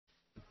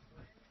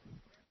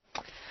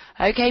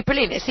Okay,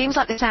 brilliant. It seems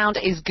like the sound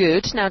is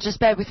good. Now, just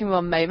bear with me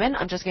one moment.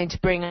 I'm just going to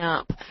bring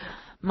up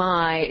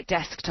my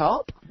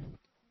desktop.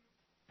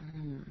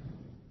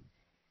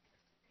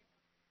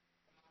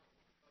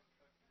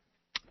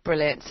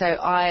 Brilliant. So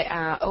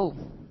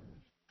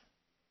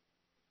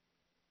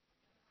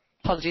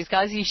apologies,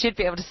 guys. You should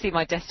be able to see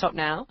my desktop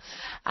now.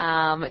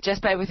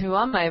 Just bear with me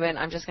one moment.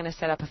 I'm just going to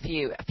set up a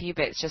few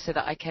bits just so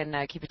that I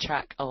can keep a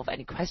track of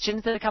any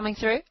questions that are coming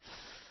through.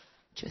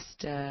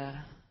 Just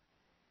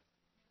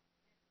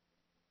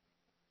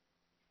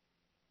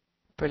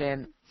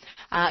brilliant.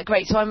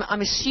 Great. So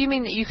I'm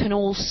assuming that you can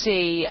all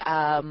see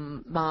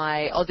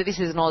this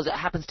is it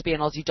happens to be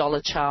an Aussie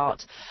dollar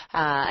chart,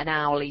 an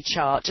hourly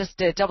chart.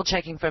 Just double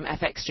checking from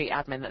FX Street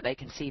admin that they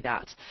can see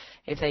that.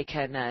 If they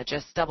can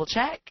just double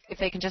check, if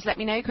they can just let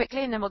me know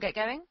quickly, and then we'll get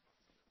going.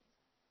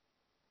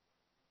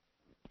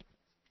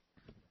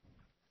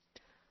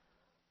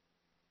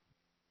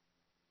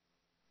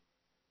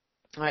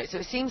 All right, so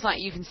it seems like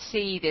you can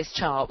see this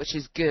chart, which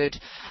is good.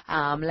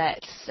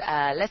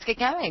 Let's get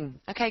going.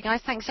 Okay,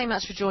 guys, thanks so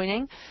much for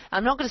joining.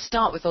 I'm not going to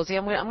start with Aussie.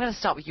 I'm going to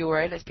start with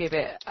Euro. Let's be a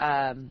bit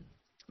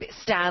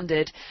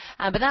standard,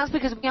 but that's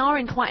because we are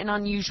in quite an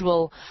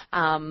unusual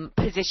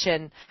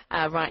position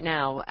right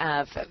now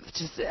for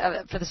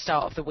the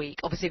start of the week.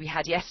 Obviously, we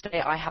had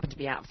yesterday. I happened to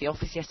be out of the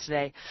office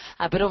yesterday,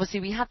 but obviously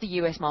we had the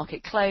US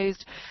market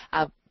closed.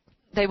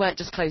 They weren't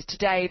just closed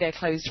today; they're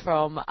closed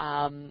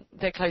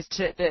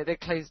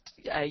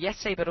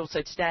yesterday, but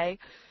also today.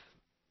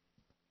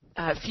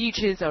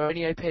 Futures are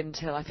only open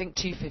till I think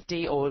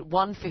 2:50 or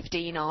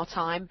 1:15 our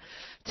time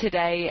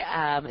today,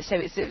 so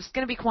it's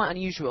going to be quite an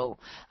unusual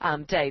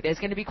day. There's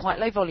going to be quite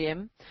low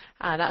volume.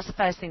 That's the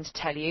first thing to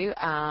tell you.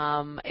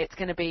 It's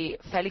going to be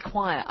fairly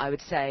quiet, I would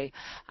say,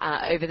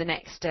 over the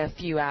next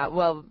few hours.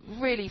 Well,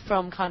 really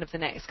from kind of the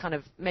next kind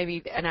of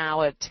maybe an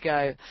hour to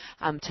go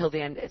till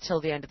the end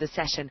of the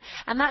session,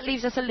 and that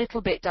leaves us a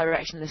little bit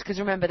directionless because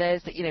remember,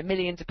 there's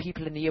millions of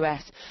people in the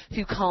US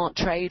who can't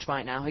trade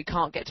right now, who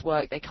can't get to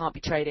work, they can't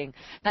be trading.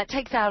 That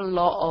takes out a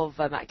lot of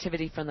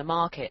activity from the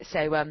market.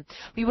 So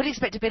we would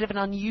expect a bit of an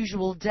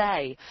unusual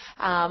day.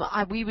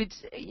 We would,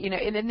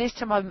 in this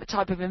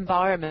type of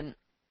environment,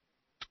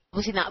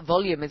 obviously that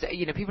volume is,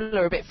 people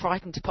are a bit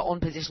frightened to put on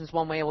positions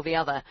one way or the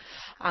other.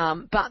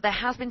 But there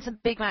has been some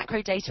big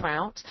macro data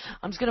out.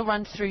 I'm just going to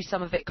run through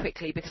some of it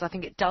quickly because I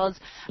think it does,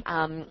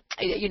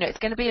 it's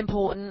going to be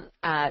important,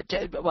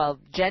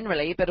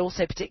 generally, but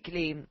also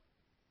particularly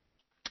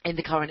in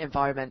the current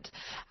environment,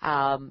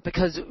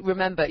 because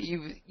remember,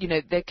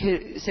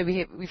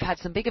 we've had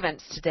some big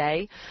events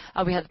today.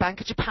 We had the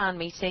Bank of Japan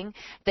meeting.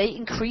 They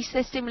increased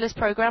their stimulus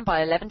program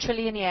by 11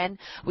 trillion yen,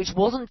 which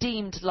wasn't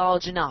deemed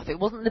large enough. It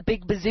wasn't the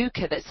big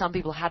bazooka that some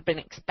people had been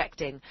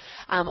expecting.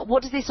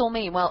 What does this all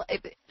mean? Well,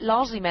 it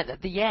largely meant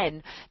that the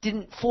yen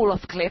didn't fall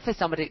off a cliff as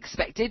somebody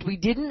expected. We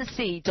didn't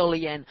see dollar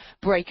yen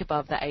break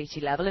above the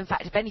 80 level. In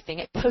fact, if anything,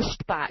 it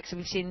pushed back. So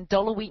we've seen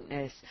dollar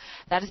weakness.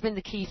 That has been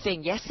the key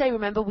thing. Yesterday,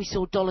 remember, we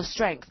saw dollar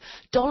strength.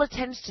 Dollar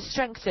tends to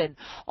strengthen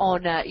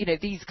on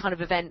these kind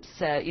of events,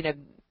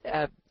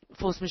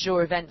 force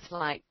majeure events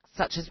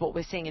such as what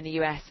we're seeing in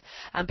the US,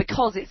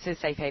 because it's a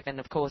safe haven,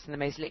 of course, and the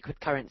most liquid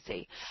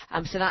currency.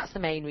 So that's the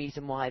main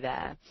reason why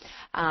there.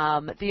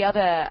 The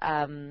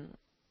other.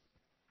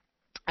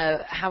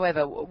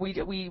 However, we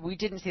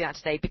didn't see that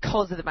today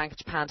because of the Bank of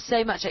Japan.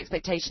 So much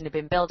expectation had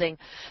been building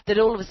that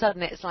all of a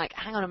sudden it's like,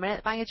 hang on a minute,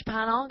 the Bank of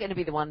Japan aren't going to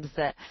be the ones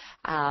that,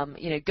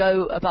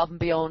 go above and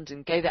beyond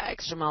and go that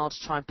extra mile to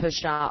try and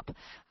push up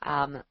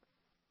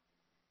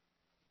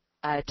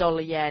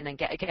dollar yen and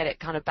get it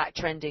kind of back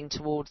trending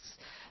towards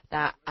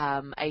that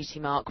 80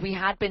 mark. We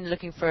had been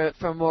looking for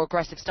a more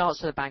aggressive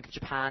stance for the Bank of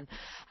Japan.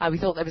 We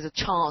thought there was a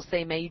chance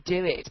they may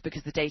do it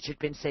because the data had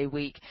been so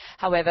weak.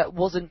 However, it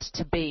wasn't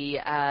to be.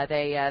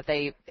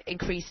 They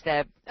increased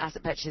their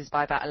asset purchases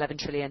by about 11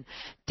 trillion.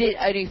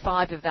 Only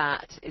 5 of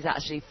that is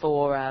actually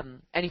for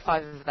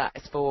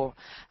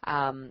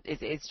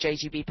it's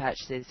JGB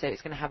purchases. So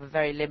it's going to have a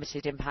very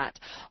limited impact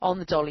on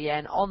the dollar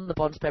yen, on the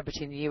bond spread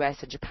between the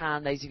US and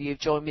Japan. Those of you who've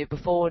joined me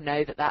before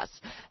know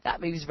that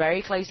moves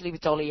very closely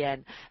with dollar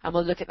yen, and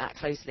we'll look at that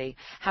closely.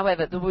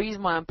 However, the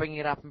reason why I'm bringing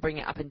it up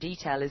in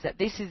detail is that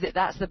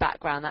that's the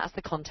background, that's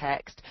the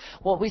context.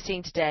 What we're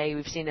seeing today,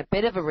 we've seen a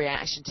bit of a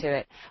reaction to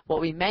it. What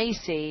we may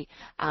see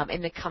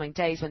in the coming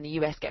days when the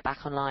US get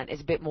back online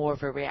is a bit more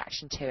of a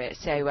reaction to it.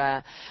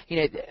 So,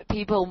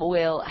 people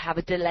will have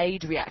a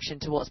delayed reaction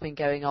to what's been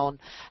going on,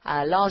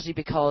 largely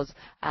because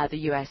the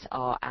US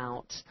are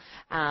out.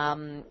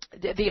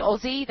 The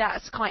Aussie,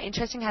 that's quite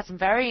interesting, had some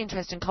very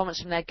interesting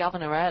comments from their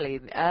governor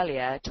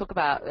earlier. Talk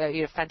about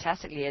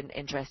fantastically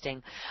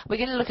interesting. We're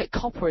going to look at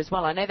copper as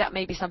well. I know that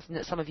may be something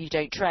that some of you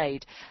don't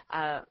trade.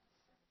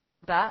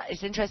 But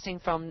it's interesting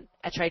from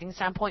a trading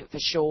standpoint, for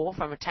sure.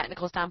 From a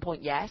technical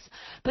standpoint, yes.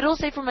 But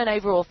also from an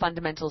overall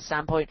fundamental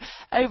standpoint,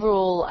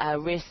 overall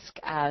risk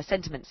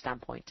sentiment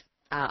standpoint.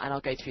 And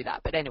I'll go through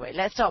that. But anyway,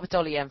 let's start with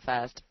dollar yen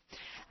first.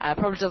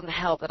 Probably doesn't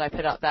help that I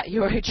put up that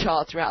euro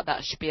chart throughout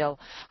that spiel.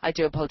 I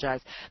do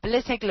apologise. But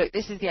let's take a look.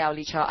 This is the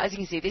hourly chart. As you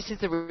can see, this is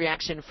the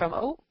reaction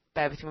from...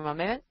 bear with me one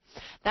moment.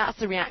 That's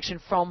the reaction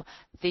from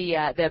the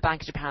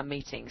Bank of Japan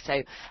meeting.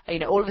 So,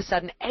 all of a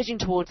sudden edging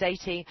towards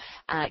 80,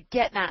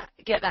 get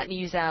that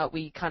news out.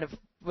 We kind of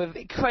were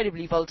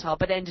incredibly volatile,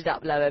 but ended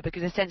up lower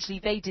because essentially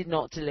they did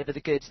not deliver the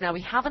goods. Now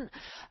we haven't,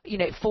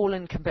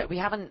 fallen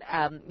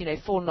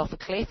off a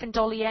cliff in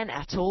dollar yen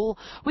at all.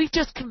 We've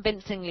just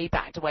convincingly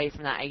backed away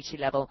from that 80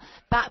 level,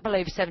 back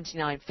below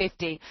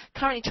 79.50.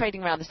 Currently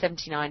trading around the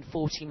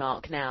 79.40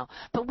 mark now.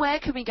 But where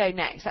can we go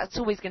next? That's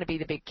always going to be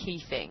the big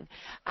key thing.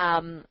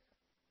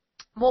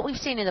 What we've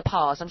seen in the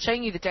past, I'm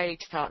showing you the daily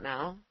chart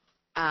now,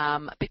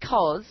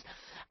 because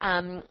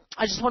I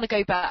just want to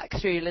go back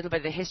through a little bit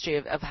of the history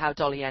of how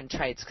dollar yen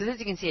trades, because as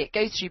you can see, it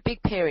goes through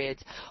big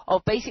periods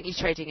of basically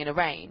trading in a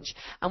range.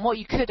 And what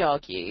you could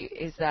argue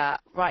is that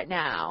right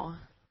now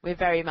we're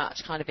very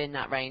much kind of in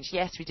that range.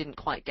 Yes, we didn't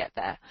quite get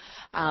there,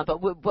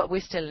 but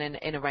we're still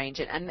in a range,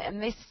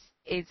 and this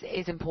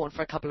is important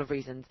for a couple of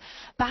reasons.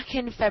 Back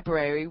in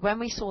February, when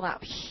we saw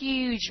that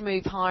huge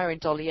move higher in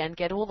dollar yen,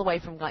 get all the way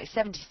from like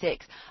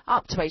 76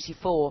 up to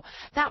 84,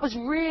 that was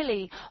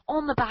really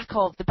on the back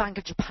of the Bank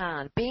of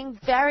Japan being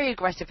very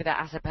aggressive with their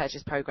asset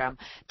purchase program,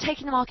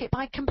 taking the market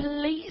by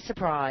complete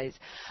surprise.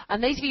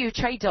 And those of you who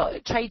trade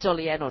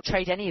dollar yen or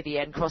trade any of the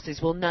yen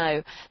crosses will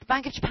know the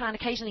Bank of Japan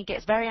occasionally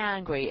gets very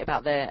angry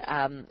about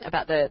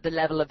the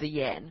level of the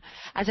yen,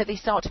 and so they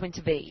start to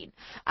intervene,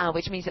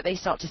 which means that they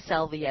start to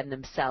sell the yen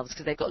themselves,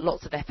 because they've got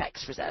lots of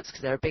FX reserves,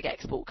 because they're a big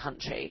export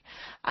country,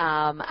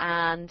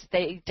 and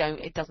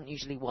it doesn't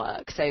usually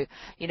work. So,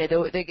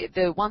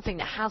 the one thing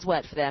that has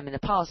worked for them in the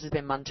past has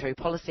been monetary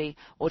policy,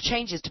 or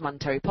changes to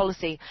monetary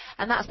policy,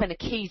 and that's been a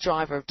key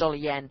driver of dollar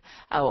yen,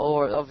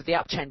 or of the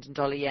uptrend in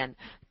dollar yen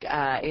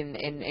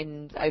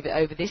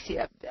over this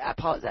year,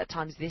 at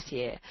times this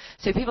year.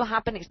 So people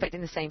have been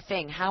expecting the same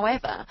thing.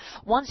 However,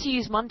 once you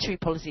use monetary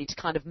policy to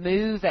kind of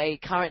move a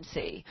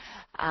currency,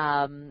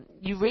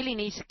 you really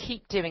need to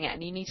keep doing it,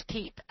 and you need to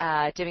keep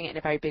doing it in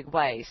a very big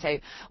way. So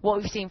what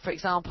we've seen, for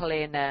example,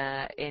 in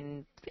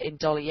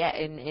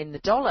the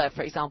dollar,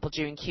 for example,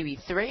 during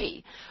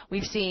QE3,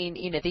 we've seen,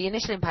 the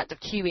initial impact of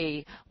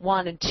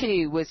QE1 and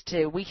 2 was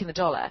to weaken the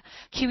dollar.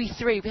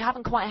 QE3, we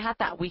haven't quite had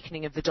that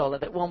weakening of the dollar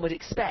that one would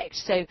expect.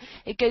 So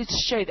it goes to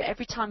show that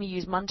every time you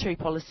use monetary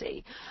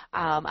policy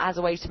as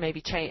a way to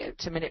maybe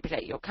to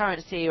manipulate your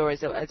currency, or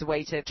as a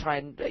way to try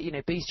and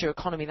boost your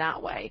economy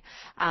that way,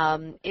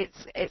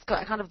 it's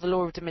got kind of the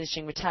law of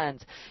diminishing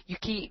returns. You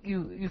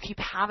keep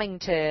having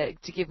to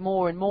give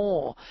more and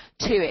more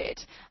to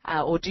it,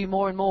 or do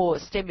more and more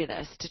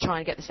stimulus to try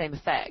and get the same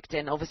effect.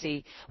 And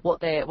obviously what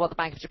the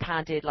Bank of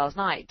Japan did last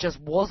night just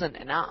wasn't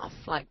enough,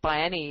 like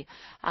by any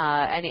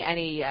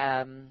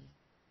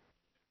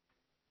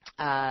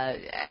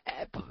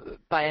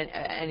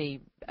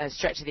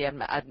stretch of the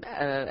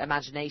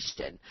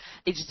imagination.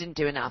 They just didn't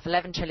do enough.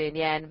 11 trillion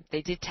yen,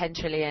 they did 10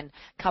 trillion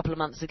a couple of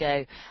months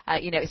ago.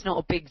 It's not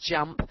a big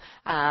jump.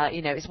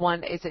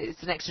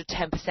 It's an extra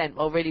 10%.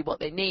 Well, really what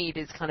they need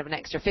is kind of an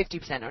extra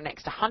 50% or an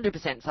extra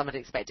 100% some had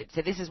expected.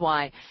 So this is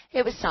why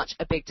it was such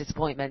a big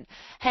disappointment,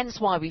 hence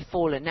why we've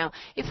fallen. Now,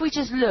 if we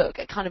just look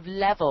at kind of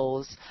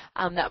levels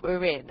that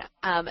we're in,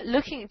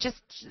 looking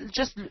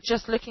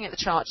looking at the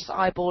chart, just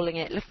eyeballing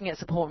it, looking at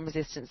support and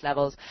resistance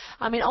levels,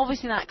 I mean,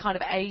 obviously that kind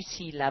of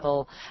 80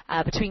 level,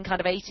 between kind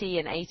of 80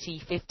 and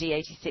 80, 50,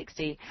 80,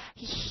 60,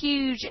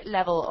 huge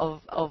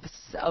level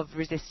of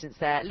resistance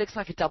there. It looks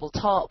like a double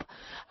top.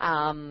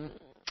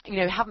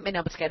 Haven't been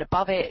able to get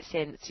above it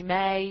since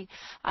May,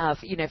 for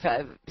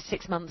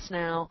 6 months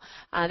now.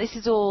 This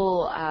is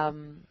all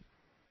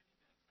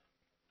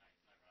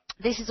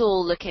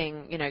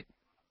looking,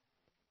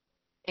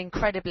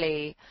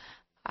 incredibly.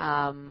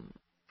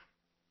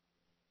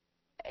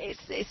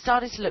 It's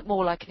starting to look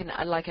more like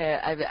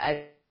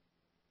a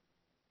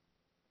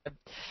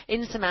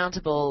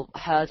insurmountable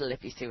hurdle,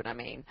 if you see what I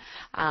mean.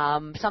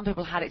 Some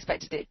people had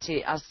expected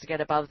us to get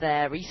above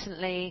there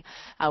recently.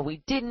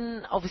 We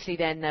didn't. Obviously,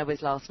 then there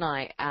was last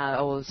night,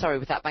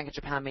 with that Bank of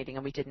Japan meeting,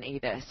 and we didn't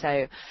either.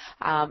 So,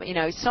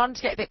 it's starting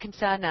to get a bit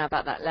concerned now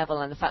about that level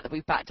and the fact that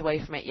we've backed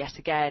away from it yet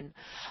again.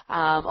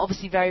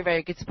 Obviously, very,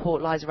 very good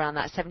support lies around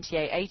that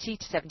 78.80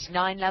 to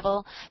 79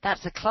 level.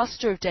 That's a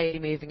cluster of daily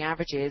moving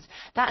averages.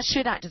 That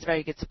should act as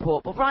very good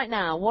support. But right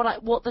now,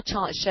 what the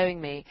chart is showing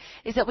me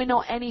is that we're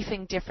not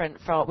anything different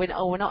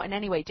we're not in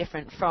any way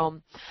different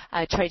from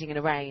trading in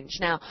a range.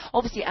 Now,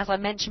 obviously, as I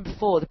mentioned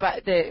before,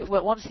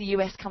 once the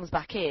US comes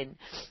back in,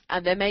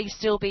 and there may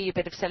still be a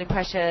bit of selling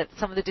pressure,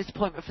 some of the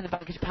disappointment from the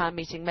Bank of Japan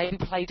meeting may be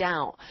played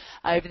out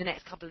over the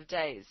next couple of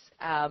days,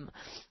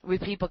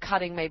 with people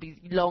cutting maybe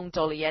long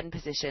dollar yen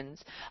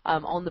positions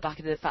on the back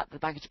of the fact that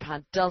the Bank of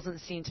Japan doesn't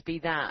seem to be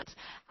that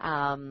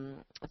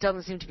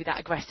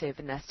aggressive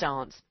in their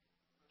stance.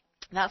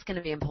 That's going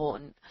to be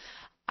important.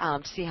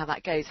 to see how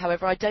that goes.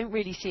 However, I don't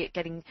really see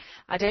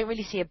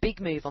a big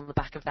move on the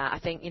back of that. I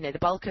think, the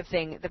bulk of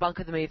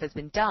the move has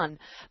been done,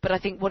 but I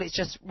think what it's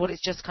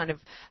just kind of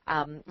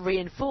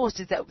reinforced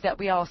is that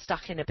we are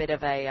stuck in a bit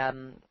of a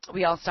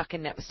stuck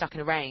in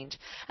a range.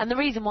 And the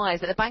reason why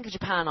is that the Bank of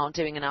Japan aren't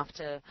doing enough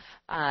to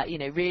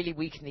really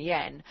weaken the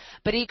yen.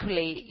 But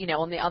equally,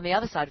 on the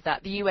other side of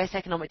that, the US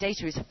economic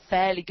data is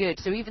fairly good.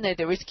 So even though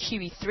there is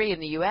QE3 in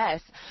the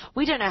US,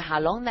 we don't know how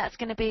long that's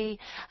going to be.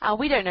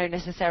 We don't know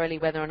necessarily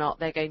whether or not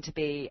they're going to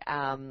be,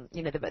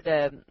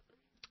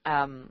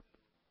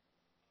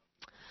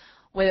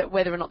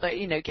 whether or not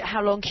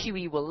how long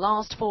QE will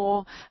last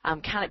for.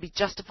 Can it be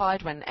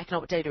justified when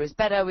economic data is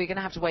better? We're going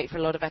to have to wait for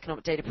a lot of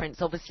economic data prints.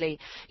 Obviously,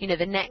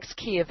 the next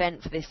key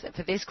event for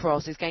this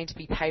cross is going to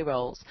be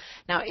payrolls.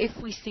 Now, if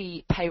we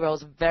see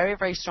payrolls, a very,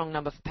 very strong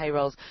number for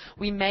payrolls,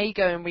 we may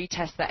go and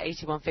retest that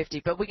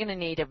 8150, but we're going to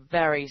need a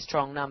very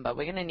strong number.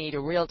 We're going to need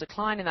a real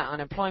decline in that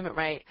unemployment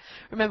rate.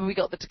 Remember, we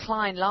got the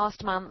decline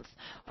last month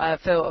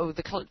for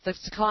the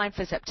decline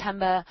for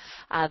September.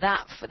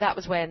 That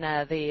was when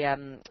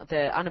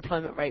the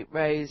unemployment rate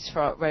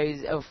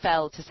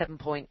fell to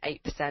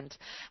 7.8%.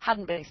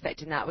 Hadn't been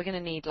expecting that. We're going to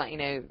need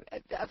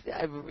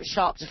a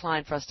sharp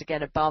decline for us to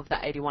get above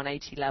that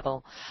 8180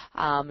 level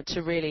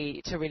to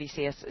really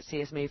see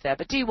us move there.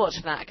 But do watch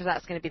for that, because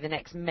that's going to be the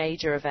next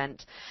major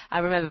event.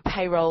 Remember,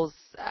 payrolls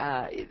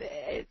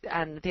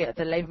and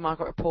the labour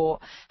market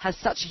report has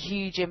such a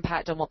huge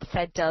impact on what the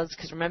Fed does,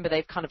 because remember,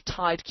 they've kind of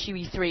tied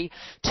QE3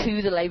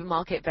 to the labour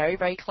market very,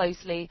 very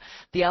closely.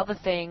 The other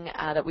thing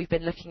that we've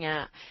been looking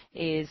at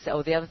is,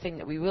 or the other thing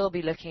that we will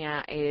be looking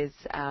at is,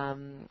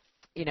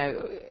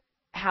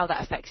 how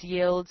that affects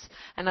yields.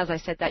 And as I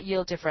said, that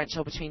yield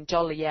differential between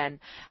dollar yen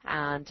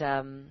and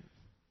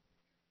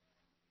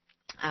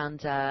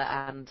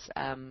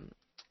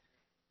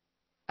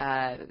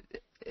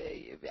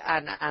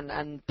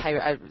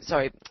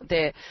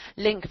the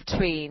link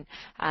between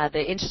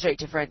the interest rate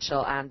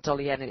differential and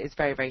dollar yen is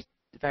very, very,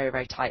 very,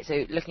 very tight.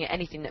 So looking at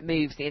anything that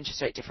moves the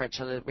interest rate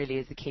differential really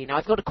is the key. Now,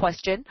 I've got a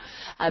question.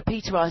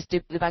 Peter asked,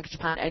 did the Bank of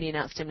Japan only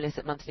announce stimulus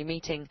at monthly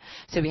meeting,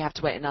 so we have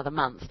to wait another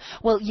month?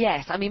 Well,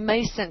 yes. I mean,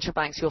 most central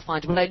banks, you'll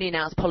find, will only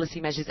announce policy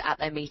measures at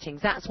their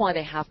meetings. That's why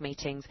they have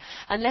meetings.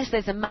 Unless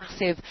there's a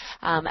massive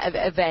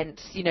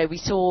event, we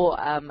saw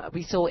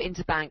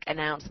interbank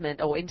announcement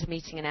or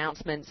intermeeting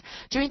announcements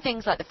during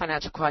things like the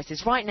financial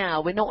crisis. Right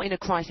now, we're not in a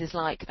crisis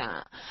like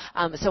that.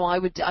 So I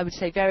would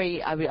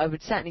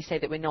certainly say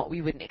that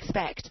we wouldn't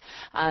expect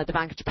the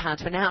Bank of Japan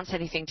to announce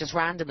anything just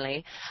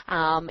randomly.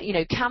 Can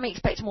we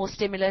expect more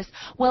stimulus?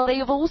 Well, they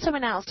have also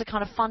announced a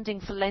kind of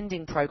funding for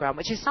lending program,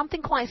 which is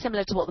something quite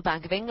similar to what the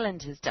Bank of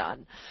England has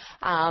done.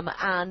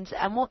 And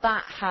what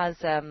that has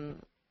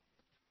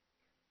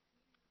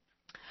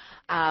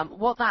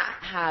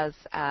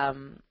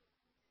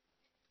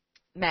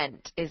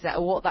meant is that,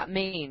 or what that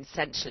means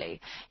essentially,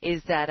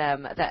 is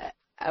that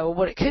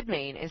what it could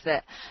mean is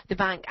that the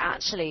bank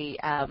actually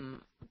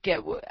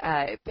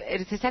it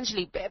is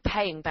essentially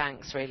paying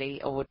banks,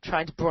 really, or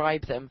trying to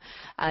bribe them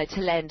to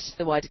lend to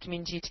the wider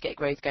community to get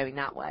growth going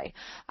that way.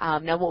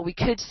 Now, what we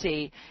could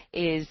see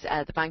is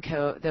the Bank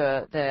of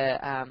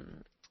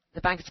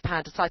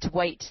Japan decide to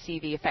wait to see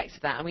the effects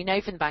of that. And we know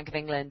from the Bank of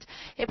England,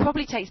 it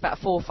probably takes about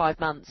 4 or 5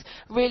 months,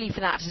 really, for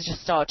that to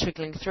just start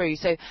trickling through.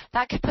 So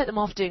that could put them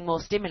off doing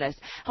more stimulus.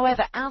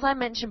 However, as I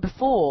mentioned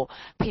before,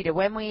 Peter,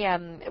 when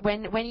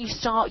you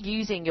start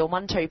using your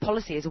monetary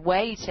policy as a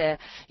way to,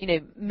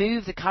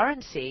 move the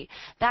currency,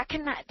 that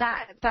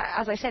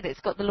as I said, it's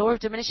got the law of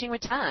diminishing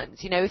returns.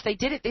 If they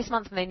did it this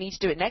month and they need to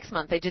do it next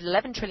month, they did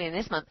 11 trillion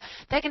this month,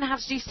 they're going to have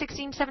to do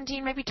 16,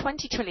 17, maybe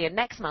 20 trillion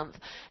next month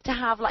to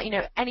have,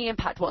 any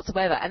impact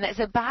whatsoever. And it's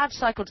a bad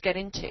cycle to get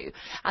into.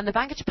 And the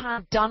Bank of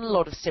Japan have done a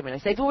lot of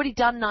stimulus. They've already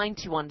done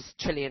 91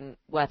 trillion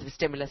worth of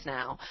stimulus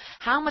now.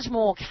 How much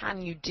more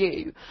can you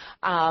do?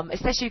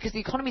 Especially because the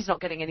economy is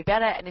not getting any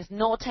better and it's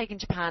not taking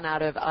Japan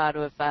out of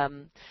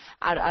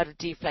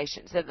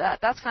deflation. So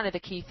that's kind of the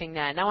key thing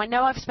there. Now, I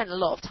know I've spent a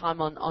lot of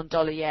time on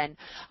dollar yen.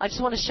 I just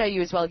want to show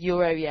you as well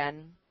euro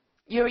yen.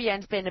 Euro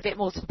yen's been a bit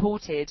more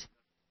supported.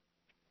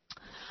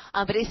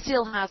 But it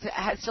still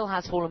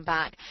has fallen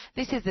back.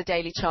 This is the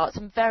daily chart.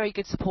 Some very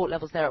good support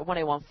levels there at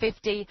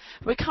 101.50.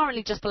 We're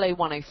currently just below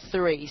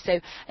 103. So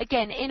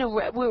again,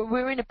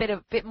 we're in a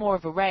bit more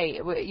of a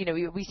rate.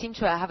 We seem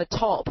to have a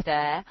top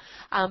there,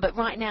 but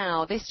right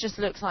now this just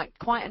looks like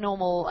quite a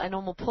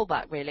normal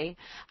pullback, really.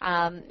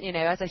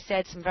 As I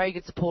said, some very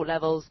good support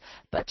levels.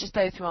 But just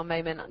go through one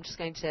moment. I'm just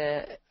going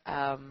to.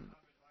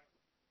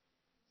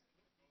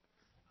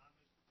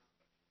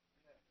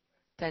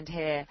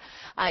 Here,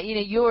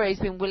 euro's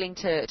been willing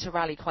to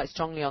rally quite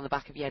strongly on the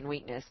back of yen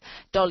weakness.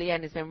 Dollar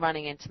yen has been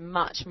running into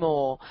much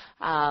more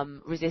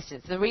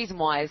resistance. The reason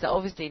why is that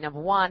obviously, number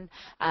one,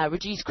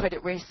 reduced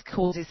credit risk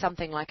causes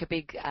something like a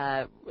big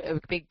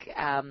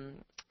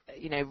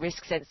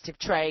risk-sensitive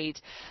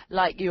trade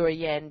like euro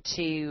yen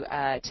to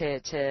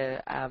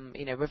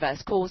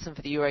reverse course and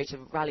for the euro to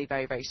rally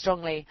very, very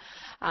strongly.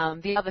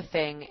 The other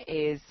thing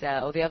is,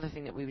 or the other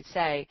thing that we would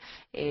say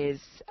is.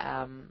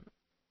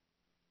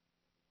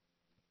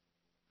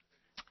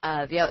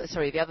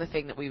 the other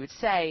thing that we would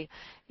say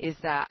is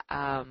that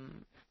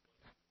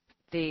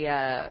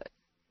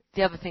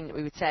the other thing that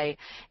we would say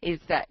is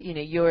that,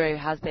 euro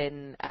has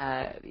been,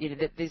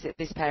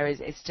 this pair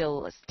is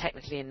still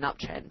technically in an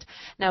uptrend.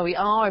 Now, we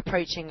are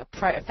approaching a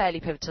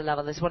fairly pivotal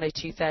level, this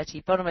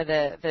 102.30, bottom of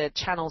the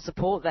channel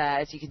support there,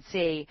 as you can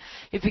see.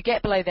 If we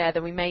get below there,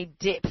 then we may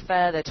dip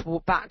further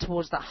back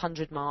towards that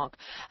 100 mark.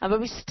 But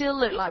we still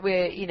look like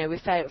we're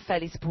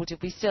fairly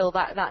supportive. We still,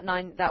 that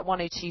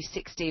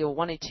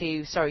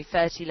 102.60 or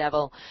 30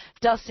 level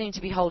does seem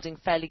to be holding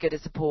fairly good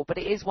as support, but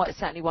it is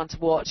certainly one to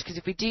watch, because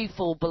if we do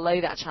fall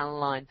below that channel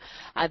line,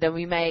 then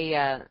we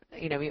may,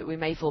 we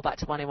may fall back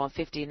to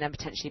 101.50 and then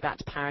potentially back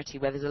to parity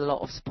where there's a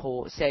lot of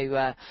support.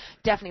 So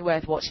definitely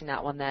worth watching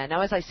that one there.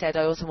 Now, as I said,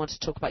 I also want to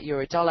talk about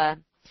euro dollar.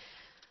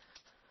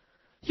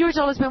 Euro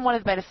dollar has been one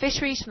of the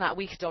beneficiaries from that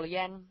weaker dollar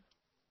yen.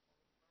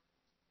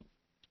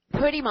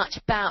 Pretty much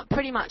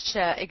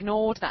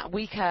ignored that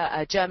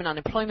weaker German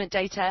unemployment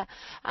data.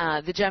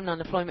 The German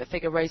unemployment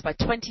figure rose by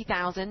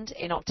 20,000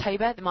 in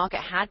October. The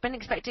market had been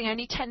expecting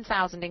only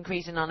 10,000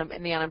 increase in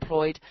the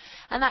unemployed,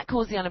 and that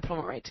caused the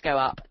unemployment rate to go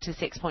up to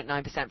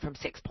 6.9% from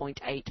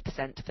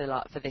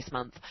 6.8% for this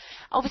month.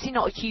 Obviously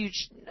not a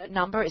huge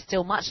number. It's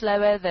still much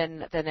lower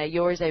than their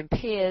Eurozone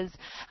peers,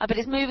 but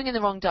it's moving in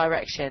the wrong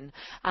direction.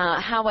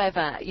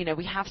 However,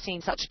 we have seen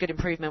such a good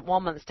improvement.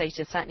 1 month's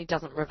data certainly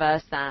doesn't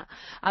reverse that,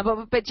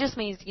 but just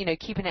means,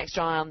 keep an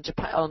extra eye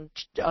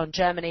on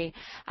Germany.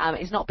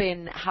 It's not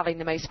been having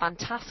the most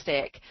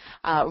fantastic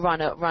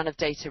run of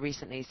data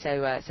recently,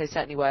 so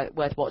certainly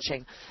worth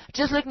watching.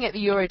 Just looking at the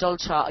euro dollar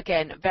chart,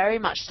 again, very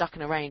much stuck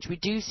in a range. We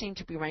do seem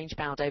to be range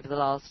bound over the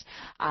last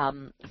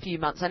few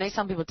months. I know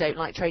some people don't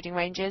like trading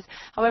ranges.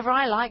 However,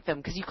 I like them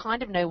because you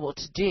kind of know what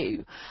to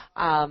do.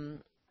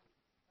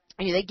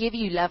 They give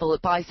you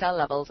buy-sell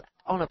levels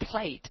on a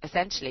plate,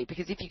 essentially,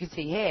 because if you can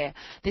see here,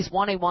 this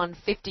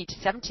 101.50 to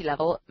 70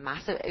 level,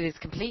 massive, it is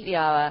completely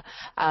our,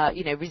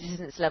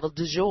 resistance level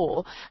du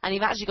jour, and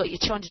you've actually got your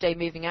 200-day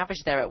moving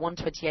average there at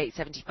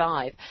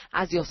 128.75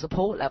 as your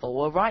support level.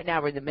 Well, right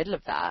now we're in the middle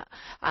of that.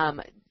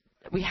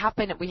 We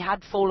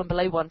had fallen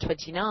below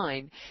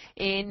 129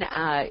 in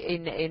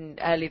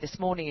early this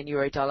morning in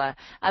euro dollar,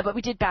 but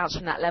we did bounce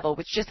from that level,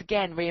 which just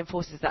again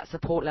reinforces that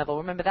support level.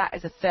 Remember, that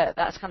is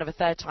that's kind of a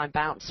third time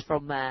bounce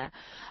from there.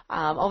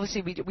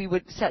 Obviously, we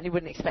certainly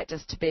wouldn't expect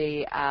us to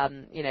be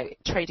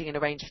trading in a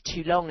range for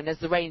too long, and as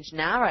the range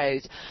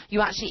narrows,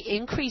 you actually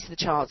increase the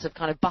chance of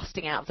kind of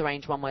busting out of the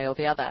range one way or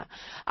the other.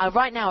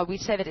 Right now,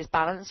 we'd say that it's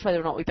balanced, whether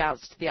or not we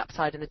bounce to the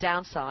upside and the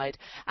downside,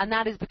 and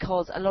that is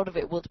because a lot of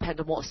it will depend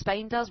on what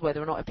Spain does,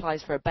 whether or not it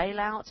applies for a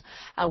bailout,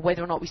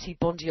 whether or not we see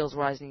bond yields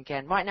rising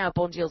again. Right now,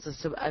 bond yields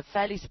are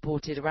fairly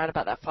supported around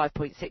about that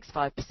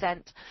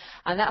 5.65%,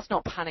 and that's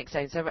not panic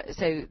zone. So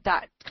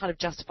that kind of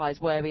justifies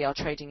where we are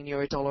trading in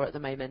euro dollar at the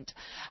moment.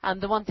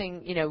 The one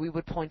thing we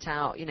would point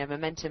out,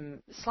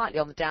 momentum slightly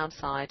on the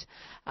downside.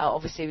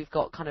 Obviously, we've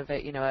got kind of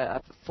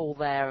a fall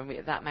there,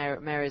 and that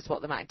mirrors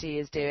what the MACD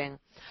is doing.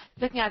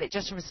 Looking at it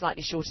just from a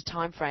slightly shorter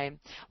time frame,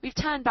 we've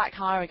turned back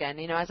higher again.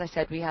 As I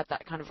said, we had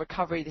that kind of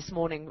recovery this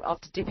morning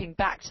after dipping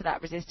back to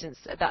that resistance,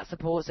 that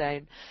support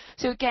zone.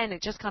 So again,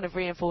 it just kind of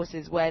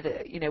reinforces where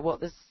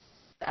what the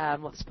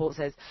support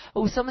says.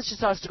 Oh, someone's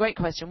just asked a great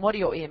question. What are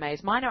your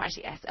EMAs? Mine are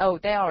actually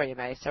they are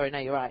EMAs. Sorry, no,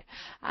 you're right.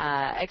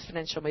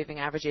 Exponential moving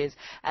averages.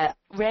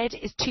 Red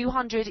is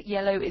 200,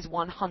 yellow is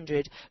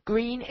 100,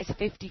 green is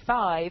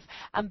 55,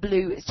 and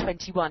blue is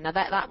 21. Now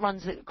that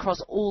runs across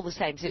all the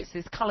same. So it's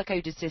this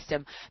color-coded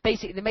system.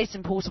 Basically, the most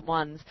important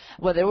ones,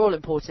 well, they're all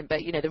important,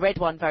 but the red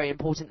one very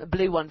important, the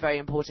blue one very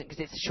important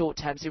because it's short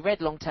term. So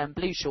red long term,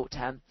 blue short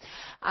term.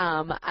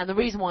 And the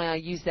reason why I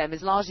use them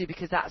is largely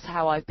because that's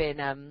how I've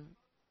been.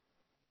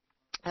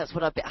 That's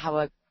how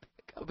I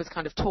was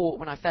kind of taught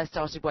when I first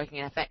started working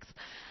in FX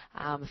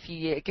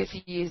a good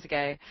few years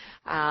ago,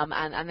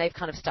 and they've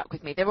kind of stuck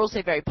with me. They're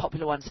also very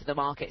popular ones for the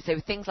market. So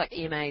things like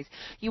EMAs,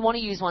 you want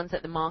to use ones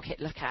that the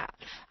market look at,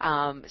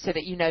 so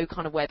that you know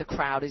kind of where the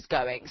crowd is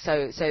going.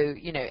 So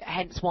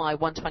hence why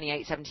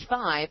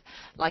 128.75,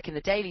 like in the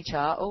daily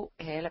chart. Oh,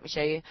 here, let me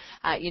show you.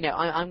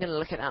 I'm going to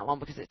look at that one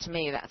because to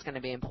me that's going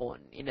to be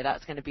important.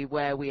 That's going to be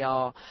where we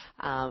are,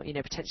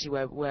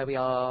 potentially where we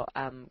are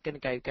going to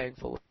go going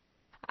forward.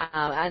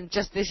 And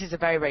just this is a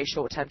very, very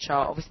short-term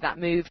chart. Obviously, that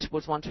move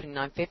towards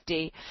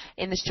 129.50.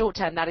 In the short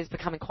term, that is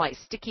becoming quite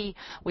sticky.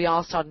 We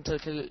are starting to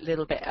look a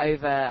little bit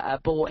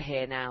overbought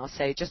here now.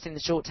 So just in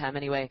the short term,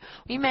 anyway,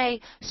 we may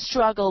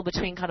struggle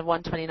between kind of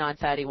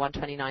 129.30,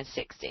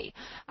 129.60.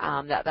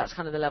 That's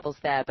kind of the levels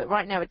there. But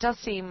right now, it does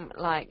seem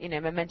like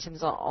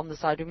momentum's on the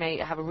side. We may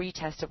have a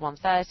retest of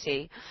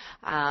 130.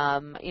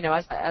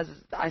 As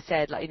I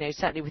said,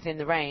 certainly within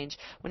the range.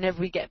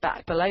 Whenever we get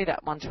back below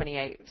that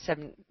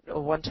 128.7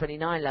 or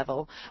 129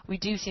 level, we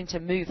do seem to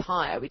move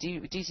higher. We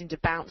do seem to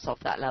bounce off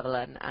that level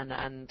and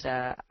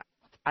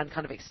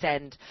kind of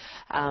extend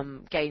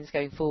gains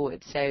going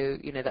forward. So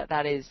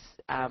that is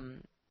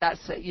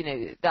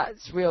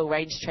that's real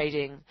range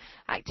trading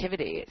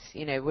activity. It's,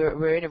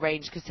 we're in a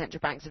range because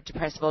central banks have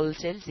depressed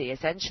volatility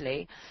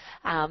essentially,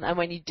 and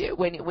when you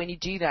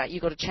do that,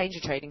 you've got to change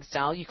your trading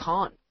style. You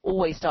can't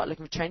always start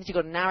looking for trends. You've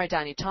got to narrow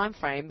down your time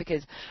frame,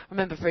 because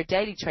remember, for a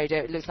daily trader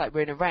it looks like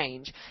we're in a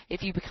range.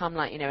 If you become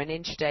like an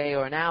intraday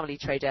or an hourly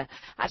trader,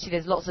 actually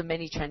there's lots of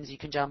mini trends you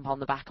can jump on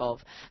the back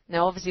of.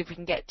 Now obviously if we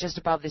can get just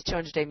above this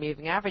 200-day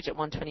moving average at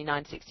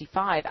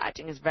 129.65,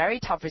 acting as very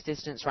tough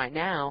resistance right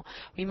now,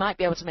 we might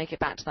be able to make it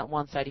back to that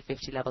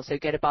 130.50 level, so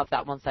get above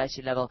that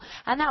 130 level,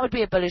 and that would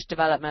be a bullish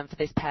development for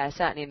this pair,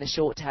 certainly in the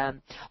short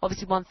term.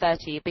 Obviously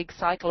 130, a big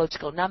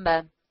psychological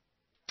number,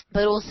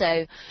 but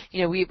also,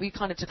 we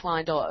kind of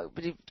declined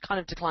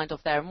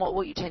off there. And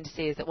what you tend to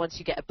see is that once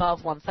you get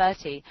above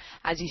 130,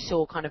 as you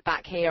saw kind of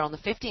back here on the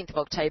 15th of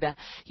October,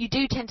 you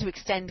do tend to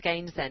extend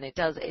gains then. It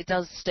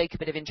does stoke a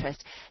bit of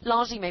interest,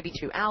 largely maybe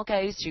through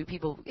algos, through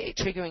people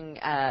triggering,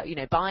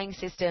 buying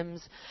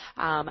systems,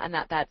 and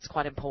that's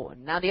quite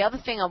important. Now, the other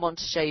thing I want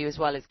to show you as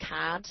well is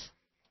CAD.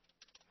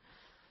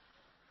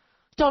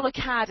 Dollar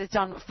CAD has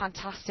done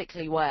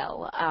fantastically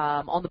well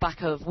on the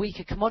back of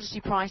weaker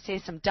commodity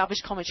prices, some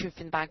dovish commentary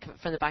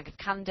from the Bank of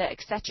Canada,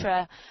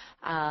 etc.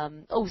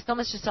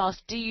 Someone's just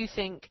asked, do you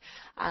think,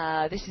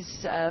 this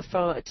is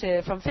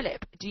from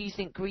Philip, do you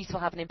think Greece will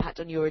have an impact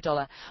on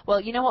euro-dollar?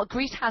 Well, you know what,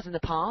 Greece has in the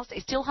past.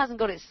 It still hasn't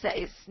got its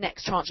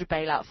next tranche of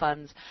bailout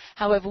funds.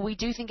 However, we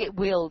do think it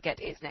will get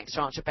its next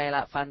tranche of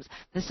bailout funds.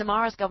 The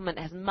Samaras government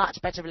has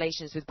much better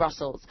relations with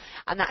Brussels,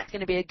 and that's going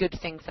to be a good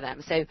thing for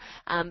them. So,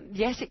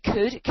 yes, it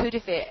could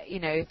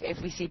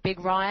if we see big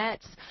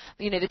riots.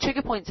 The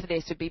trigger points for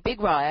this would be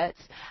big riots,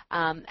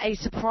 a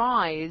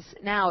surprise.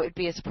 Now it would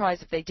be a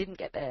surprise if they didn't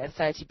get their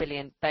 30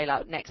 billion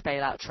next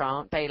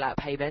bailout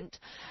payment,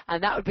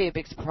 and that would be a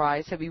big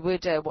surprise. So we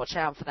would watch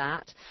out for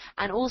that.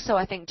 And also,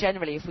 I think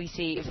generally, if we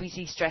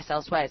see stress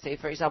elsewhere, so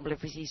for example,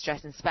 if we see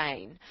stress in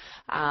Spain,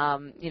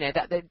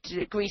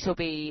 Greece will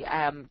be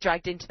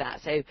dragged into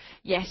that. So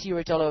yes,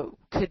 euro-dollar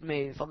could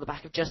move on the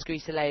back of just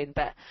Greece alone,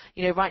 but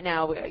right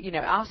now,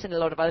 us and a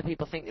lot of other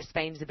people think that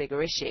Spain's a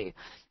bigger issue.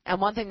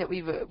 And one thing that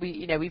we've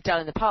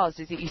done in the past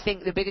is that you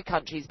think the bigger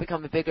countries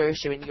become a bigger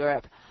issue in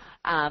Europe,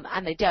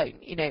 and they don't.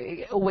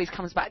 It always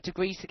comes back to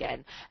Greece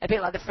again. A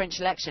bit like the French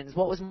elections.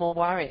 What was more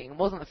worrying? It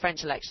wasn't the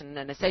French election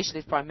and a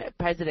socialist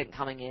president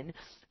coming in.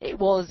 It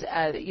was,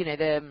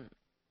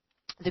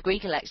 the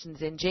Greek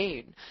elections in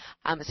June.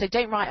 So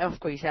don't write off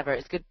Greece ever.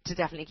 It's good to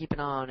definitely keep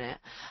an eye on it.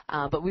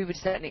 But we would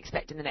certainly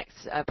expect in the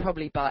next,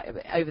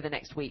 over the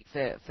next week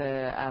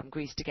for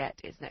Greece to get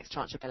its next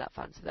tranche of bailout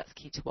funds. So that's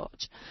key to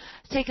watch.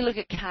 Let's take a look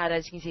at CAD.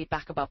 As you can see,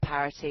 back above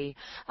parity.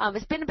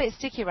 It's been a bit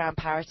sticky around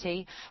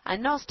parity,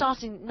 and not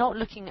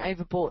looking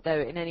overbought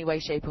though in any way,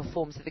 shape or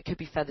form. So there could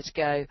be further to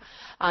go.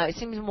 It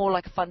seems more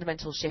like a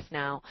fundamental shift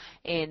now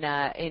in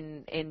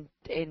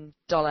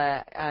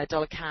dollar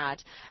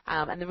CAD,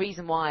 and the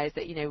reason why is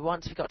that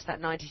once we got to that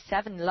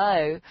 97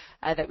 low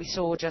that we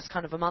saw just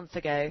kind of a month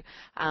ago,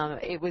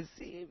 it was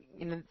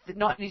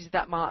not only did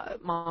that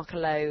mark a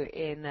low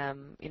in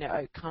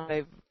kind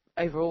of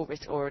overall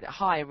risk or a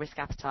high risk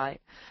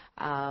appetite,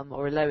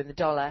 or a low in the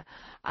dollar,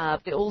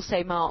 but it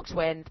also marked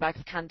when the Bank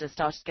of Canada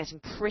started getting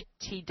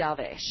pretty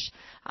dovish.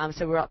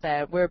 So we're up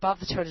there, we're above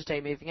the 200-day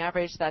moving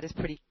average. That is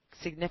pretty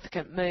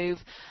significant move.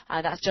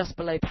 That's just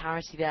below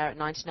parity there at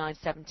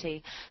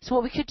 99.70. So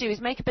what we could do is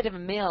make a bit of a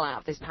meal out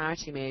of this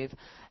parity move.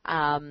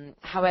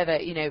 However,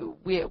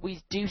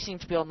 we do seem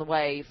to be on the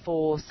way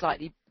for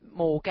slightly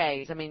more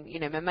gains. I mean,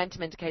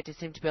 momentum indicators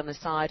seem to be on the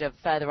side of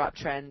further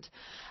uptrend.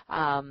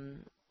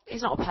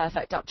 It's not a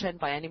perfect uptrend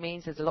by any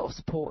means. There's a lot of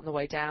support on the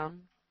way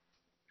down.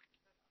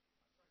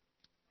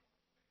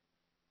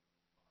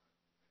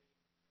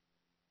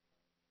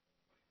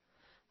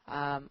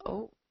 Let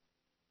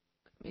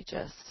me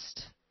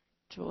just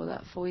draw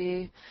that for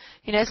you.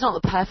 It's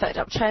not the perfect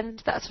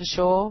uptrend, that's for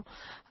sure.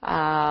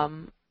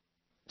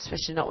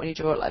 Especially not when you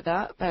draw it like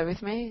that. Bear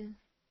with me.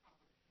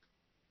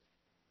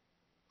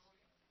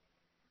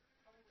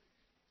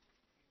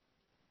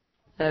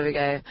 There we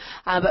go.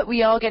 But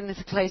we are getting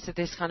this close to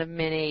this kind of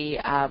mini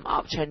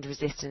uptrend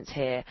resistance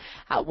here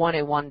at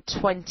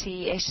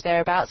 101.20-ish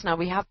thereabouts. Now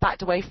we have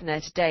backed away from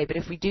there today, but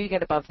if we do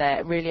get above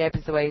there, it really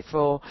opens the way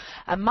for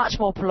a much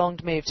more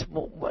prolonged move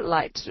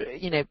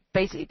to,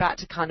 basically back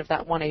to kind of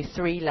that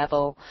 103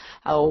 level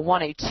or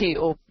 102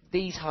 or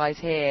these highs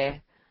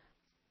here.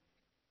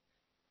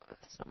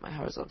 It's not my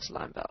horizontal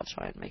line, but I'll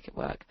try and make it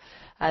work.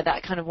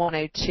 That kind of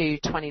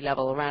 102.20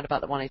 level, around about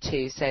the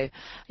 102. So,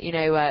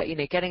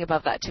 getting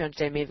above that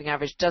 200-day moving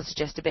average does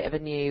suggest a bit of a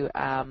new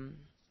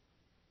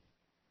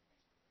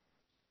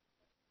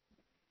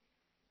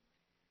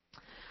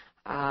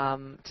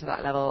to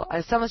that level.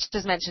 Someone's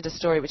just mentioned a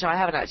story which I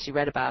haven't actually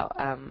read about.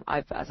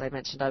 As I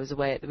mentioned, I was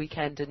away at the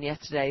weekend and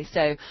yesterday.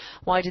 So,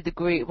 why did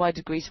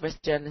Greece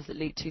arrest journalists at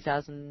League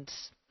 2000?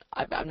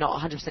 I'm not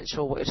 100%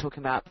 sure what you're talking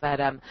about, but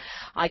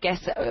I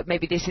guess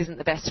maybe this isn't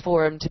the best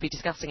forum to be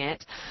discussing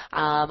it.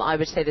 I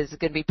would say there's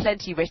going to be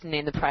plenty written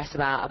in the press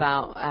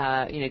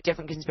about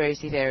different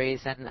conspiracy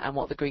theories and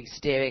what the Greeks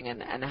are doing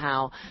and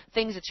how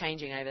things are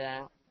changing over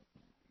there.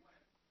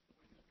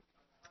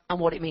 and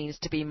what it means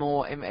to be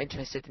more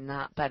interested in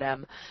that. But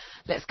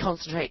let's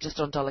concentrate just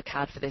on dollar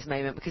CAD for this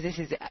moment, because this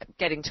is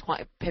getting to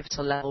quite a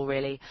pivotal level,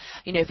 really.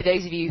 You know, for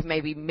those of you who've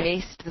maybe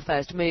missed the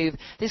first move,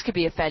 this could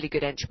be a fairly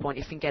good entry point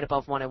if you can get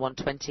above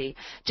 101.20.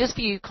 Just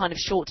for you kind of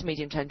short to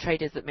medium term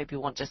traders that maybe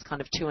want just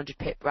kind of 200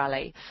 pip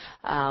rally,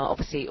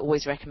 obviously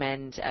always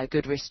recommend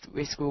good risk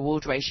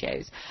reward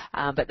ratios.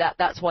 But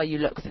that's why you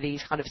look for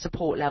these kind of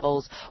support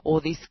levels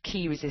or these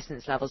key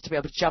resistance levels to be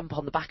able to jump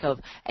on the back of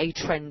a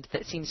trend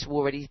that seems to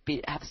already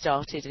have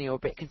started and you're a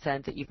bit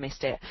concerned that you've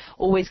missed it.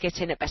 Always get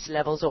in at better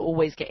levels, or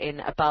always get in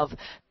above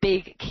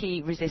big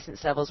key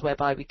resistance levels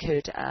whereby we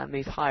could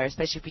move higher,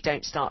 especially if we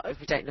don't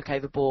look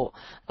overbought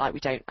like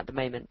we don't at the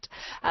moment.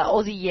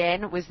 Aussie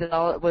yen was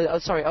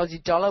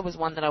Aussie dollar was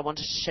one that I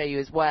wanted to show you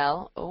as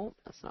well. Oh,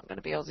 that's not going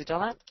to be Aussie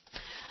dollar.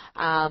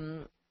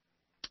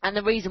 And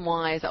the reason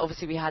why is that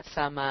obviously we had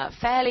some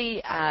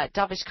fairly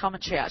dovish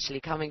commentary actually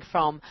coming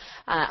from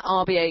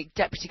RBA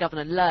Deputy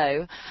Governor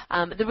Lowe.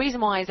 The reason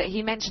why is that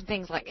he mentioned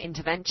things like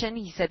intervention.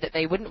 He said that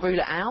they wouldn't rule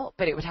it out,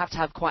 but it would have to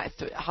have quite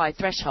a high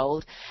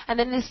threshold. And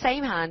then in the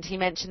same hand, he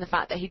mentioned the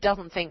fact that he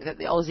doesn't think that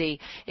the Aussie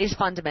is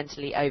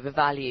fundamentally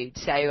overvalued.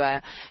 So,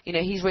 you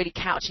know, he's really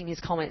couching his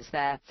comments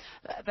there.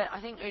 But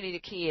I think really the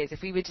key is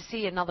if we were to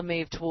see another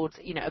move towards,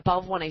 you know,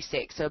 above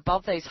 106, so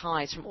above those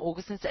highs from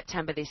August and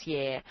September this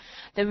year,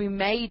 then we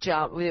may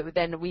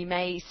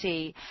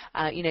see,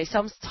 you know,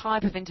 some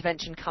type of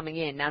intervention coming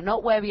in. Now,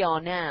 not where we are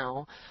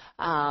now,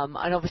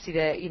 and obviously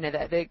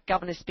the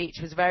governor's speech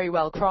was very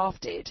well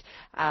crafted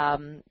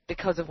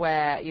because of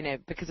what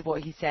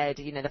he said.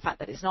 You know, the fact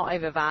that it's not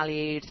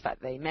overvalued, the fact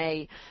that they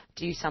may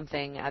do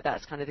something.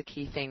 That's kind of the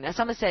key thing. Now,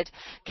 someone said,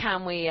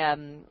 can we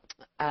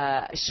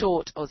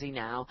short Aussie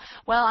now?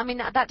 Well, I mean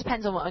that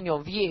depends on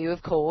your view,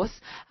 of course.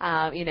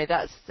 You know,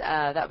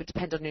 that would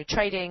depend on your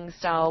trading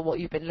style, what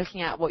you've been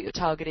looking at, what your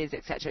target is,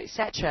 etc.,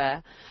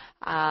 etc.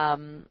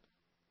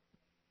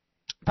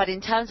 But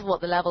in terms of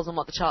what the levels and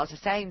what the charts are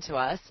saying to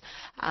us,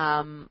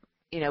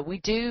 you know,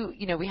 we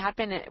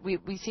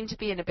seem to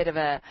be in a bit of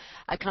a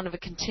kind of a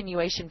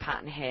continuation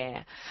pattern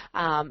here.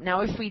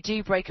 Now, if we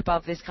do break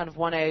above this kind of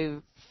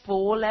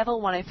 104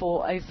 level,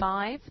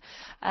 104.05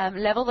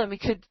 level, then we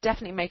could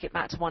definitely make it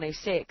back to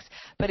 106.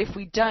 But if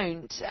we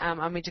don't,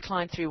 and we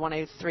decline through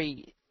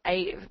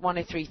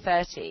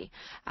 103.30,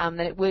 then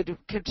it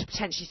could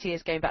potentially see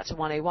us going back to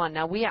 101.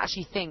 Now, we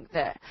actually think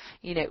that,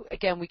 you know,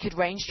 again, we could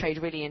range trade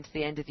really into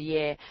the end of the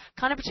year,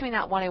 kind of between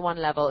that 101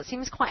 level. It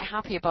seems quite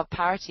happy above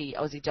parity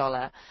Aussie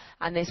dollar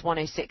and this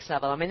 106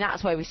 level. I mean,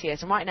 that's where we see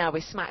us. And right now,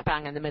 we're smack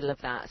bang in the middle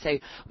of that. So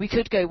we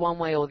could go one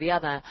way or the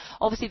other.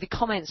 Obviously, the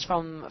comments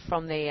from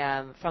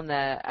the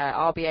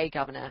RBA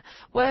governor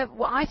were,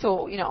 I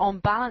thought, you know, on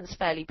balance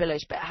fairly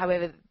bullish, but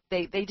however,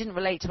 they didn't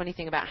relate to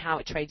anything about how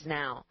it trades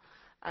now.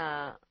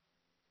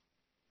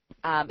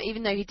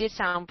 Even though he did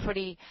sound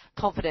pretty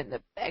confident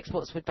that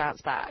exports would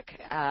bounce back,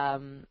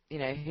 you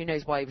know, who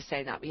knows why he was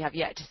saying that. We have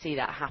yet to see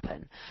that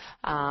happen.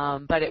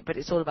 But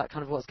it's all about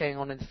kind of what's going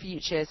on in the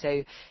future.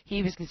 So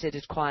he was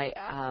considered quite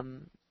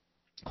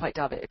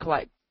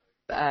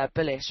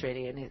bullish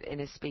really in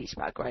his speech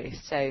about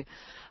growth. So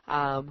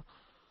I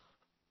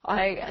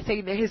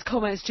think that his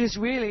comments just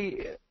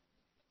really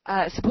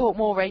support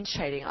more range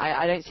trading.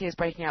 I don't see us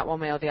breaking out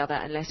one way or the other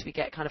unless we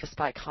get kind of a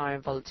spike higher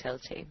in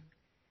volatility.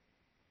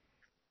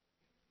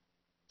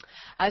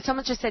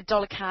 Someone just said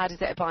dollar CAD,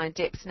 is it a buy and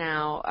dips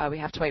now? We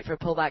have to wait for a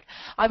pullback.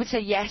 I would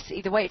say yes,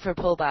 either wait for a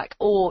pullback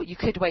or you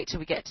could wait till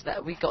we got to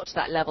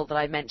that level that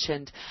I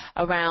mentioned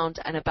around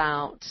and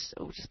about.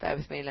 Oh, just bear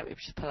with me. Let me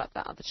just pull up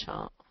that other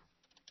chart.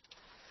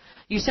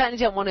 You certainly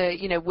don't want to,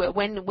 you know,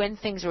 when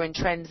things are in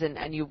trends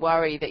and you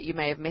worry that you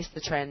may have missed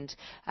the trend,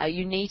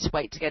 you need to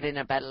wait to get in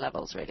at better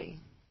levels, really.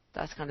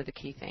 That's kind of the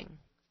key thing.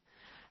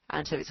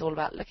 And so it's all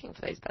about looking for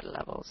those better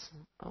levels.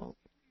 Oh.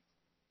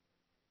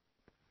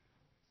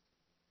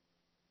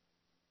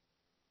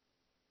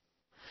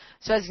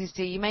 So as you can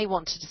see, you may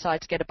want to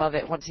decide to get above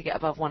it once you get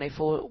above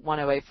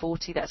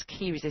 108.40. That's a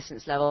key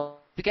resistance level.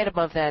 If we get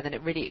above there, then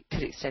it really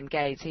could extend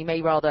gains. So you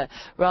may rather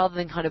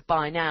than kind of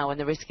buy now, and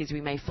the risk is we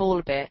may fall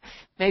a bit,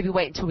 maybe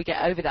wait until we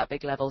get over that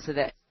big level, so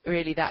that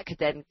really that could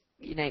then,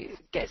 you know,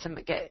 get some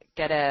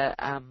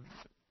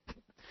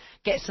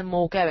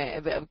more going,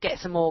 get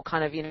some more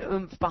kind of, you know,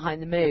 oomph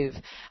behind the move.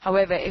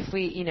 However, if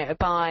we, you know,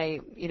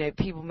 buy, you know,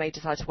 people may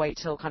decide to wait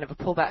till kind of a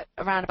pullback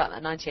around about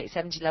that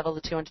 98.70 level,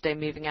 the 200-day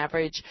moving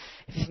average,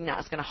 if you think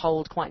that's going to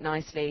hold quite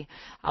nicely,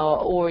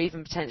 or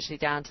even potentially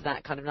down to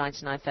that kind of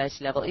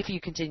 99.30 level, if you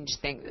continue to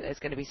think that there's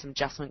going to be some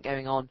adjustment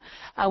going on.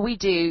 We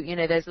do, you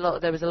know, there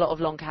was a lot of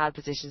long CAD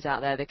positions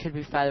out there. There could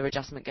be further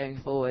adjustment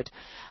going forward,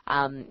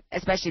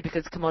 especially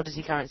because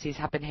commodity currencies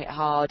have been hit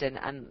hard,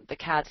 and the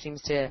CAD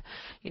seems to,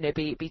 you know,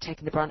 be taking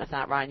the brunt of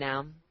that right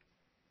now.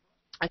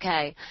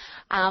 Okay,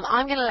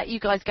 I'm going to let you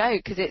guys go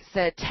because it's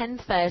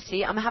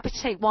 10:30. I'm happy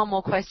to take one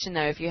more question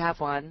though if you have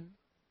one.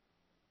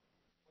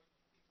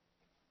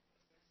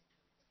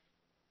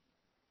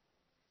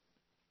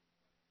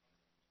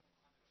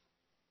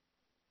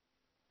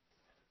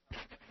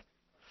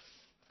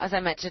 As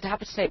I mentioned,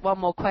 happy to take one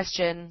more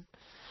question.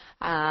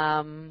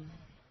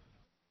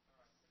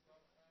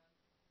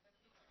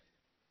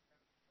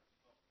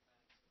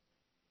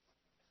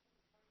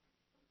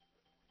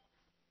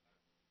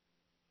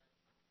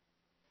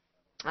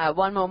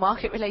 One more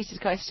market-related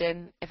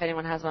question, if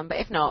anyone has one, but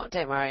if not,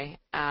 don't worry.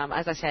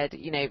 As I said,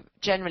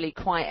 generally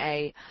quite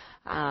a,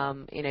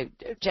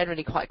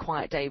 generally quite a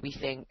quiet day. We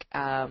think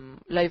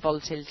low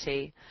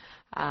volatility.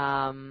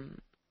 A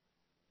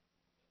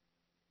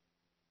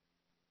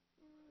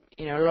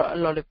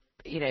lot of,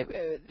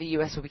 the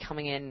US will be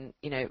coming in,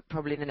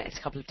 probably in the next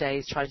couple of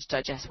days, trying to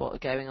digest what's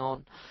going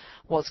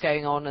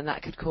on, and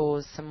that could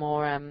cause some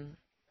more.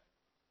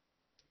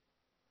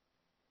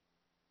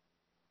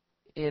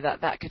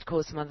 That could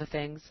cause some other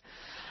things.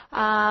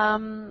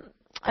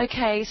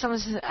 Okay,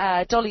 someone's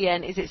dollar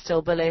yen, is it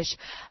still bullish?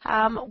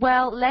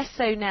 Well, less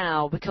so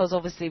now because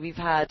obviously we've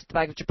had the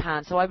Bank of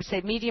Japan. So I would say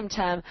medium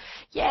term,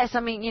 yes. I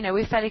mean,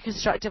 we're fairly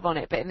constructive on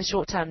it, but in the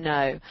short term,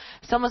 no.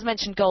 Someone's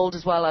mentioned gold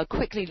as well. I'll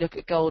quickly look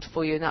at gold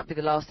for you, and that'll be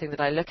the last thing that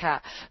I look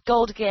at.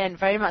 Gold again,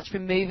 very much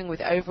been moving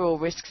with overall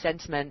risk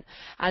sentiment,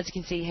 as you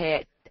can see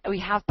here. We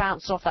have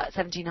bounced off that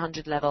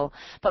 1700 level,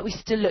 but we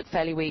still look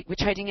fairly weak. We're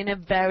trading in a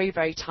very,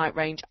 very tight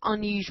range,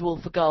 unusual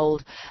for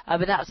gold,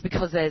 but that's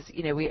because there's,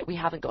 we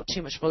haven't got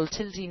too much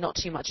volatility, not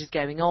too much is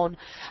going on.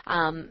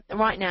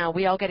 Right now,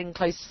 we are getting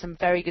close to some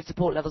very good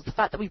support levels. The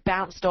fact that we've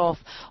bounced off,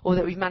 or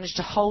that we've managed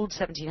to hold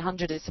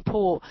 1700 as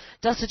support,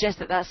 does suggest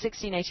that that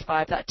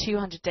 1685, that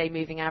 200-day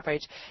moving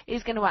average,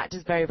 is going to act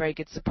as very, very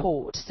good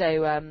support.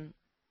 So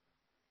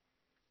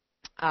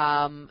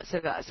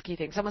that's the key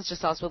thing. Someone's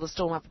just asked, will the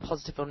storm have a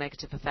positive or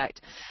negative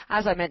effect?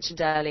 As I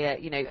mentioned earlier,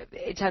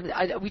 in terms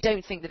we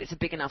don't think that it's a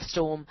big enough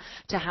storm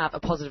to have a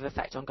positive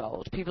effect on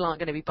gold. People aren't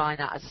going to be buying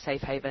that as a safe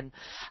haven.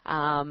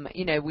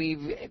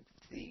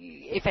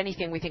 If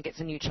anything, we think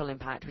it's a neutral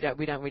impact.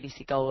 We don't really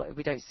see gold.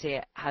 We don't see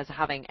it as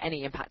having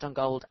any impact on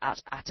gold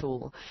at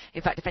all.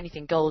 In fact, if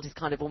anything, gold is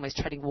kind of almost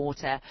treading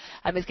water.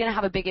 It's going to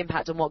have a big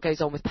impact on what goes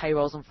on with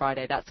payrolls on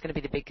Friday. That's going to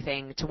be the big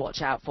thing to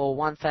watch out for.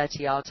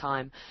 1:30 our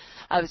time.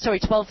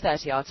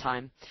 12:30 our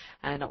time,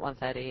 not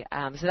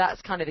 1:30. So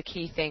that's kind of the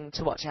key thing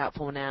to watch out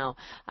for now.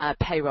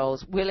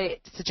 Payrolls. Will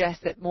it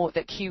suggest that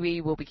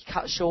QE will be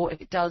cut short? If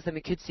it does, then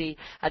we could see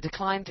a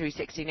decline through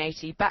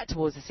 1680 back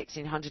towards the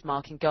 1600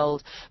 mark in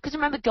gold. Because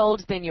remember, gold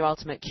has been your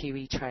ultimate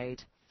QE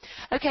trade.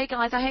 Okay,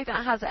 guys, I hope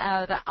that has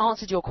that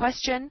answered your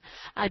question.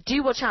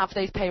 Do watch out for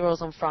those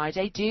payrolls on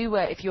Friday. Do,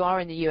 if you are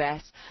in the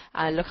US,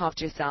 look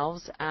after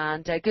yourselves,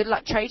 and good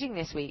luck trading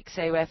this week.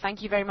 So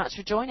thank you very much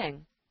for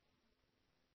joining.